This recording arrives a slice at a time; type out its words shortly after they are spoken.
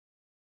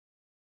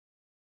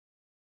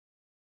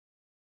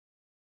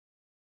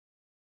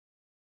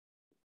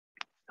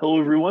Hello,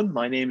 everyone.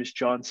 My name is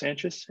John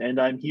Sanchez, and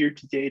I'm here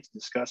today to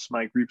discuss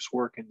my group's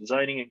work in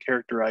designing and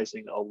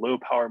characterizing a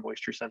low-power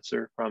moisture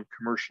sensor from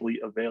commercially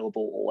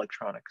available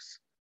electronics.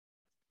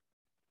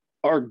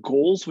 Our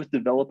goals with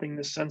developing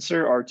this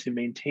sensor are to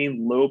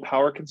maintain low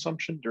power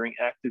consumption during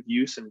active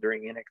use and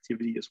during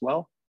inactivity as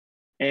well,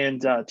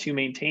 and to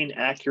maintain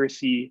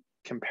accuracy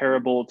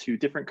comparable to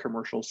different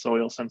commercial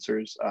soil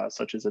sensors,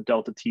 such as a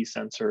delta T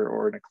sensor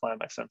or an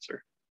Acclima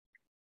sensor.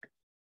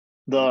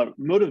 The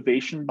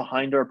motivation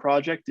behind our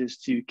project is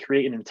to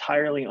create an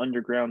entirely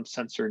underground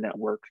sensor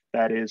network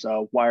that is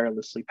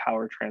wirelessly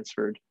power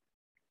transferred.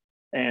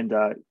 And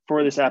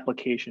for this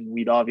application,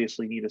 we'd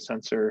obviously need a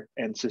sensor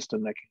and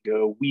system that can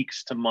go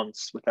weeks to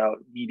months without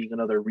needing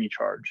another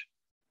recharge,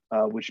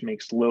 which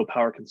makes low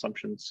power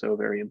consumption so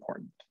very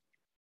important.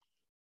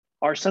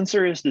 Our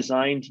sensor is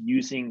designed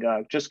using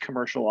just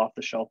commercial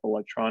off-the-shelf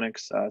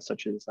electronics,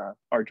 such as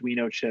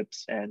Arduino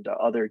chips and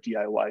other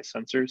DIY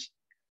sensors.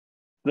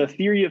 The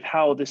theory of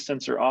how this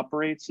sensor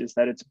operates is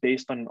that it's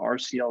based on an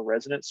RCL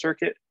resonance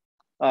circuit.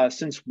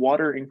 Since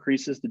water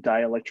increases the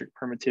dielectric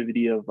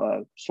permittivity of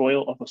a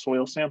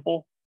soil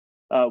sample,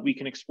 we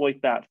can exploit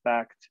that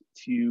fact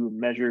to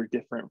measure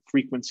different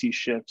frequency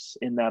shifts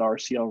in that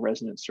RCL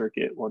resonance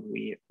circuit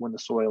when the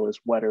soil is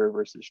wetter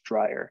versus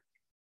drier.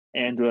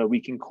 And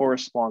we can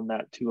correspond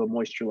that to a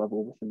moisture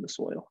level within the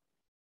soil.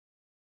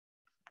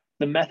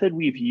 The method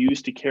we've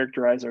used to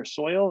characterize our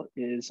soil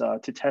is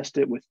to test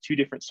it with two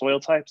different soil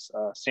types,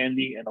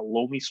 sandy and a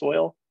loamy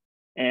soil,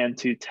 and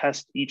to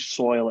test each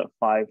soil at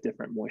 5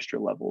 different moisture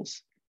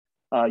levels.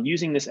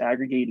 Using this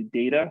aggregated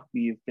data,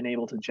 we've been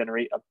able to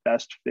generate a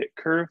best fit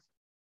curve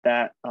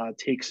that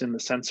takes in the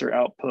sensor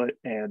output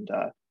and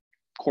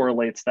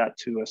correlates that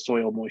to a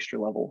soil moisture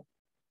level.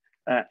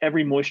 At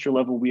every moisture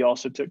level, we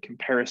also took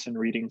comparison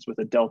readings with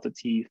a delta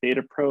T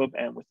theta probe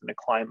and with an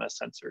Acclima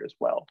sensor as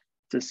well,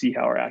 to see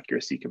how our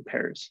accuracy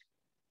compares.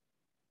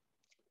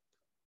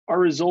 Our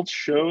results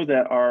show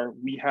that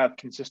we have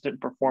consistent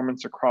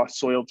performance across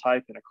soil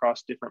type and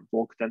across different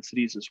bulk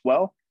densities as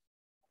well.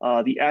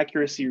 The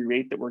accuracy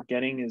rate that we're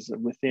getting is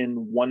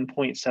within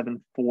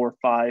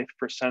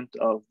 1.745%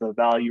 of the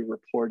value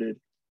reported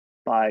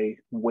by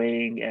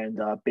weighing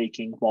and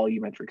baking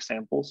volumetric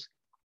samples.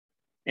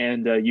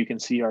 And you can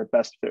see our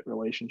best fit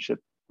relationship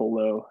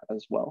below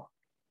as well.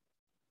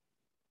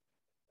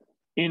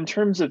 In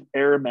terms of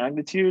error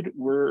magnitude,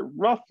 we're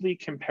roughly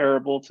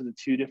comparable to the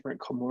 2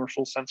 different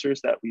commercial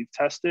sensors that we've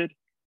tested.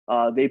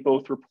 They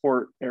both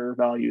report error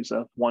values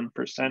of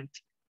 1%.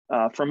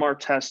 From our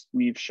test,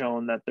 we've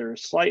shown that they're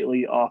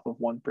slightly off of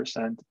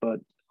 1%,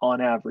 but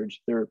on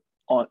average, they're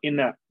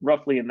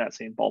roughly in that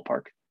same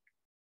ballpark.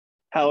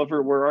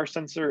 However, where our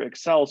sensor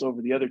excels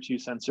over the other 2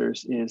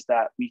 sensors is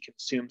that we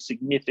consume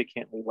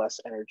significantly less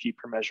energy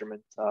per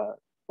measurement,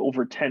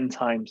 over 10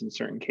 times in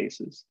certain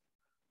cases.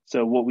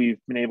 So what we've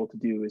been able to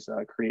do is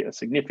create a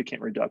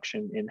significant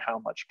reduction in how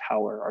much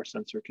power our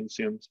sensor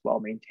consumes while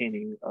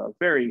maintaining a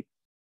very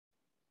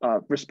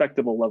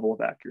respectable level of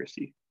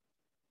accuracy.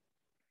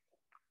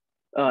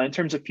 In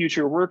terms of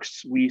future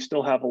works, we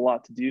still have a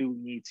lot to do.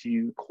 We need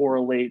to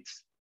correlate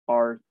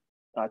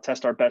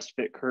test our best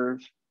fit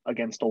curve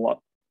against a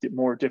lot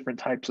more different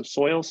types of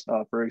soils.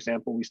 For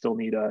example, we still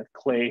need a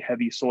clay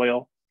heavy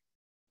soil.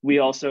 We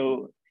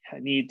also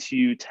need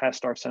to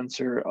test our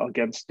sensor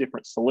against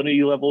different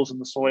salinity levels in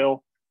the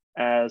soil,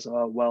 as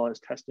well as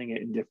testing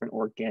it in different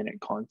organic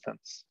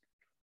contents.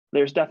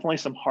 There's definitely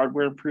some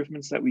hardware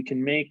improvements that we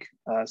can make,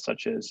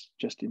 such as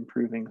just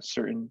improving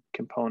certain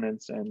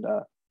components and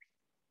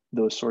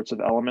those sorts of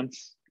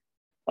elements.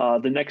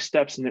 The next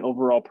steps in the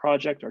overall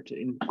project are to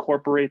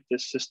incorporate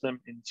this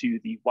system into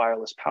the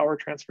wireless power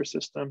transfer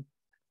system,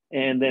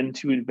 and then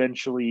to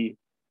eventually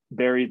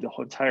bury the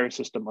entire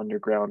system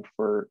underground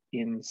for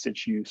in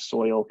situ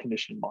soil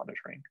condition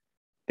monitoring.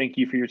 Thank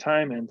you for your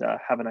time and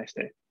have a nice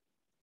day.